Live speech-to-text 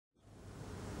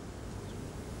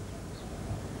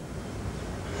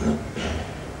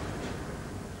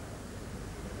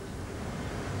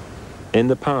In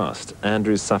the past,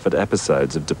 Andrew suffered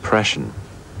episodes of depression.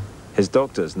 His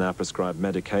doctors now prescribe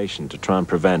medication to try and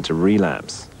prevent a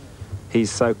relapse. He's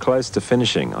so close to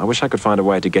finishing, I wish I could find a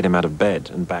way to get him out of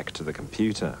bed and back to the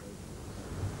computer.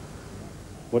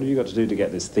 What have you got to do to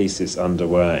get this thesis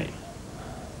underway?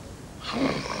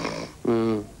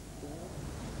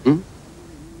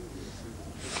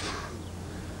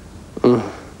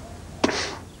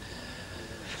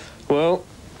 Well,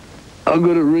 I've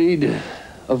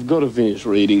got to finish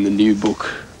reading the new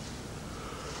book.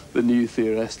 The new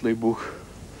Theorastly book.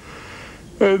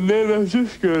 And then I'm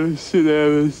just going to sit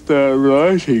down and start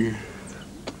writing.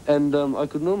 And I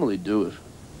could normally do it.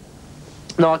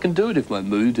 No, I can do it if my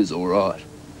mood is all right.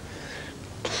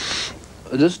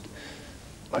 I just,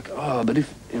 like, but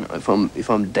if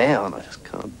I'm down, I just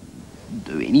can't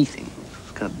do anything. I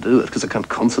just can't do it because I can't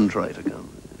concentrate.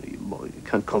 You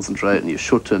can't concentrate, and your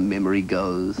short-term memory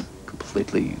goes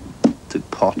completely to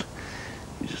pot.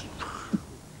 You just.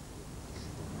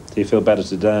 Do you feel better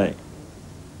today?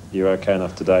 You're okay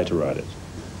enough today to write it?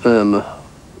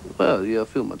 Well, yeah, I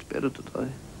feel much better today.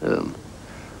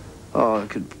 I'll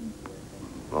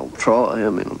try. I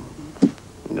mean,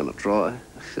 I'm gonna try.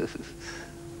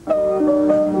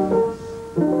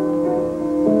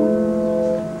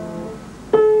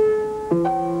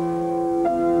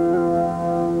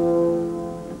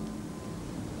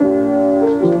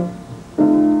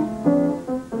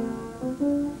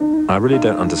 I really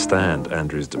don't understand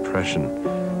Andrew's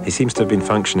depression. He seems to have been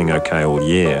functioning okay all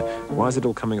year. Why is it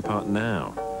all coming apart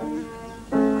now?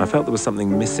 I felt there was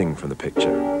something missing from the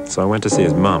picture, so I went to see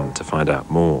his mum to find out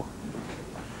more.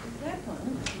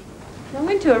 I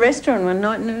went to a restaurant one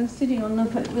night and it was sitting on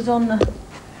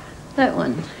that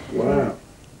one. Wow.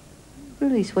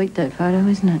 Really sweet, that photo,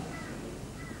 isn't it?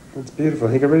 That's beautiful.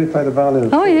 He could really play the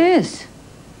violin. Oh, yes.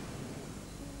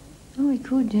 Oh, he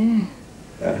could, yeah.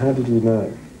 How did you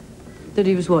know? That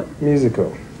he was what?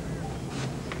 Musical.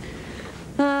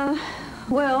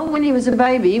 Well, when he was a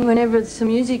baby, whenever some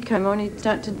music came on, he'd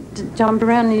start to jump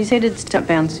around and his head would start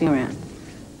bouncing around.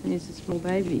 And he's a small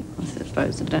baby, I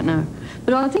suppose, I don't know.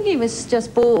 But I think he was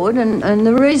just bored, and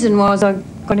the reason was I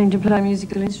got him to play a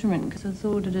musical instrument because I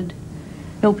thought it'd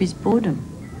help his boredom.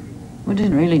 I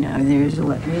didn't really know there was all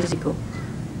that musical.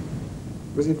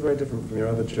 Was he very different from your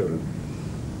other children?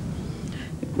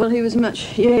 Well, he was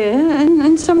much, yeah, and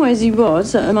in some ways he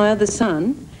was. My other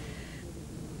son,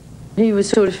 he was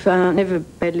sort of never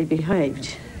badly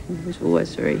behaved. He was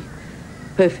always very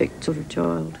perfect sort of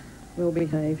child, well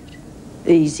behaved,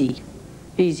 easy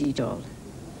child.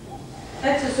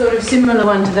 That's a sort of similar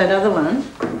one to that other one.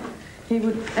 He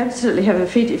would absolutely have a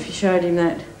fit if you showed him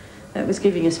that. That was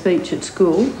giving a speech at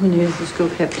school when he was the school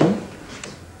captain.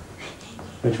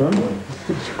 Which one?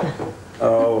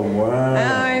 Oh, wow.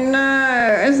 I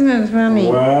know, isn't it funny?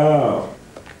 Wow.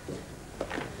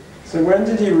 So when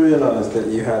did you realise that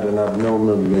you had an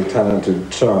abnormally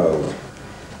talented child?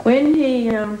 When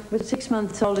he was 6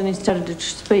 months old and he started to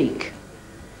speak,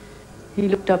 he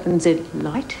looked up and said,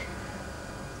 "Light?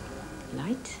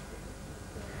 Light?"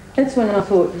 That's when I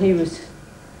thought he was...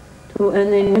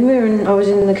 And then when I was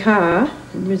in the car,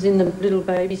 and he was in the little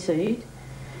baby seat,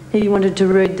 he wanted to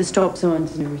read the stop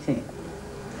signs and everything.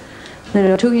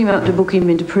 Then I took him up to book him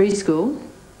into preschool,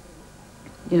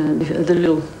 you know, the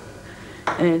little...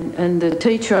 And the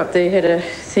teacher up there had a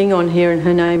thing on here and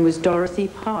her name was Dorothy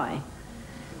Pye.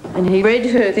 And he read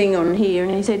her thing on here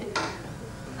and he said,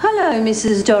 "Hello,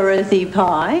 Mrs. Dorothy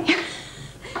Pye."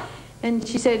 And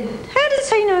she said, "How does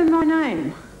he know my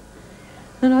name?"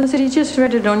 And I said, "He just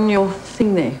read it on your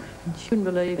thing there." And she couldn't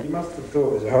believe it. You must have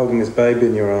thought, as you're holding this baby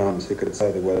in your arms, you could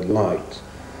say the word light.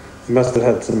 You must have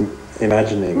had some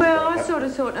imagining. Well, I sort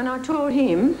of thought, and I taught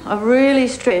him, I really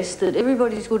stressed that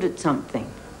everybody's good at something.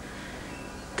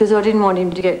 Because I didn't want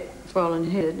him to get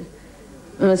swollen-headed.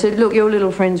 And I said, "Look, your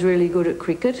little friend's really good at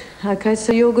cricket. OK,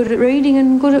 so you're good at reading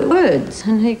and good at words."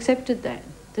 And he accepted that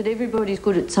everybody's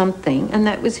good at something, and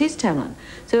that was his talent.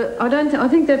 So I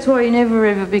think that's why he never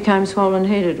ever became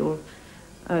swollen-headed or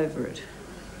over it.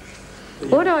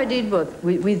 What I did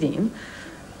with him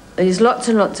is lots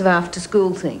and lots of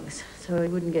after-school things, so he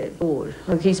wouldn't get bored.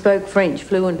 Like he spoke French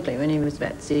fluently when he was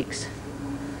about 6.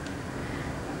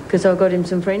 Because I got him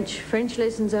some French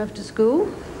lessons after school.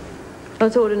 I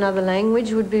thought another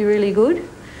language would be really good,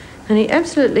 and he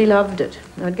absolutely loved it.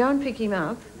 I'd go and pick him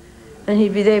up, and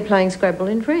he'd be there playing Scrabble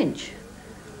in French.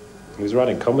 He was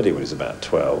writing comedy when he was about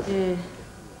 12. Yeah.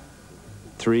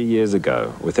 3 years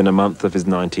ago, within a month of his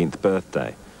 19th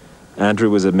birthday, Andrew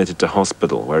was admitted to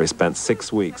hospital where he spent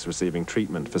 6 weeks receiving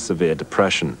treatment for severe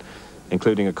depression,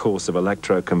 including a course of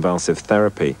electroconvulsive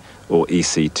therapy, or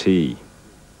ECT.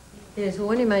 Yes, well,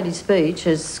 when he made his speech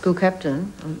as school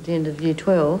captain at the end of Year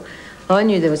 12, I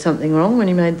knew there was something wrong when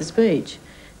he made the speech.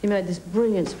 He made this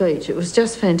brilliant speech. It was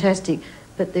just fantastic,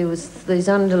 but there was these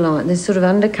sort of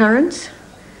undercurrents.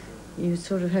 He was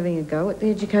sort of having a go at the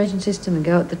education system and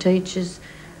go at the teachers,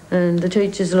 and the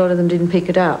teachers, a lot of them didn't pick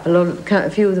it up. A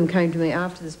few of them came to me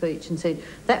after the speech and said,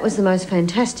 that was the most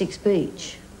fantastic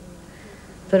speech.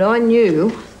 But I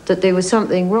knew that there was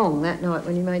something wrong that night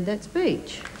when he made that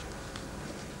speech.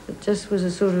 It just was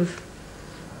a sort of...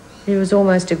 He was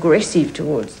almost aggressive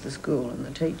towards the school and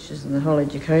the teachers and the whole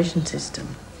education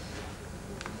system.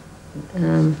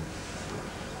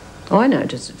 I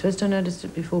noticed it first. I noticed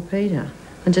it before Peter.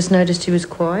 I just noticed he was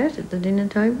quiet at the dinner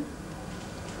table.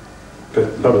 But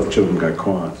a lot of children go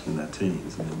quiet in their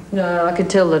teens. No, I could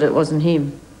tell that it wasn't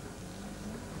him.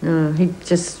 No, he'd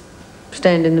just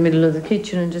stand in the middle of the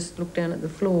kitchen and just look down at the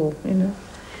floor, you know.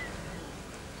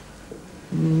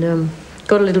 And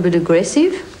got a little bit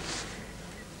aggressive,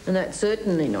 and that's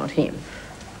certainly not him.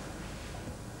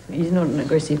 He's not an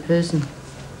aggressive person.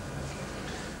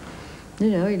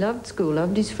 You know, he loved school,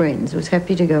 loved his friends, was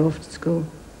happy to go off to school.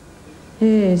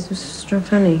 Yes, it was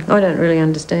funny. I don't really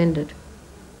understand it.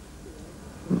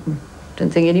 Don't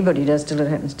think anybody does till it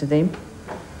happens to them.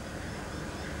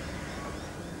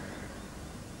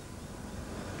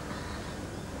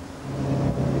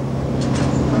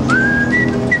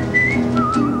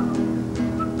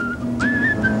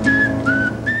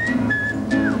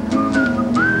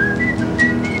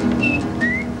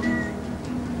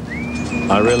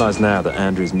 I realise now that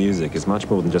Andrew's music is much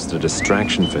more than just a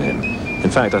distraction for him.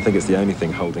 In fact, I think it's the only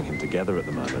thing holding him together at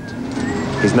the moment.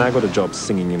 He's now got a job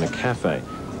singing in a cafe,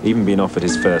 even been offered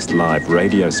his first live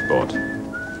radio spot.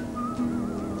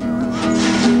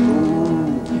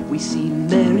 We see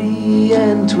Mary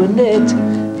Antoinette,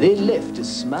 they left a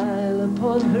smile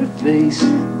upon her face.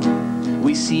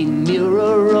 We see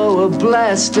Nero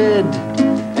blasted,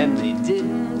 and they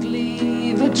didn't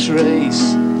leave a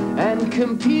trace. And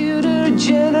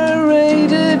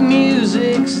computer-generated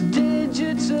music's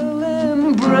digital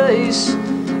embrace,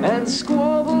 and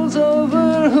squabbles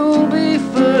over who'll be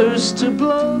first to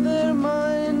blow their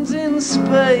minds in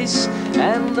space,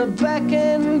 and the back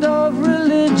end of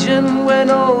religion when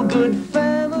all good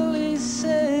families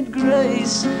said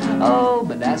grace. Oh,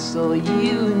 but I saw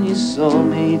you and you saw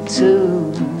me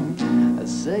too, a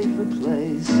safer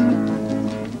place.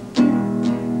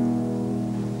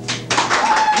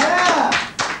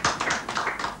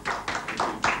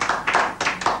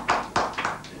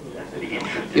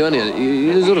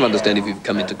 You sort of understand if you've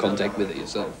come into contact with it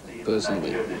yourself,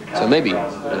 personally. So maybe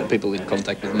people in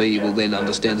contact with me will then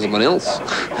understand someone else.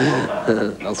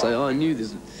 They'll say, oh, I knew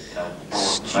this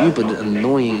stupid,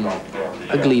 annoying,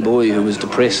 ugly boy who was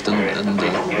depressed and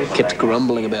kept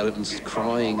grumbling about it and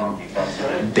crying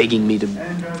and begging me to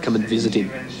come and visit him.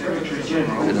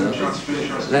 You know,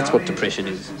 that's what depression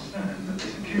is,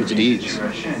 which it is.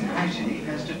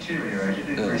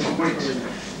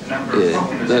 Yeah,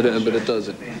 no, but it does.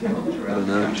 I don't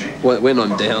know. When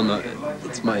I'm down,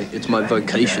 it's my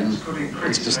vocation.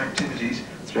 It's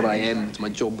what I am. It's my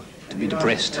job to be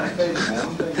depressed.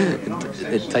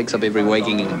 It takes up every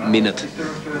waking minute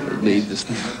of me just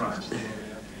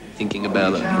thinking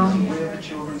about it.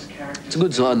 It's a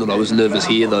good sign that I was nervous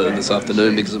here though this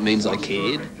afternoon, because it means I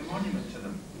cared.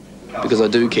 Because I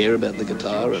do care about the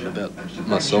guitar and about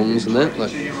my songs and that. Like,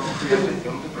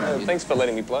 thanks for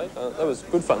letting me play. That was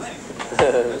good fun.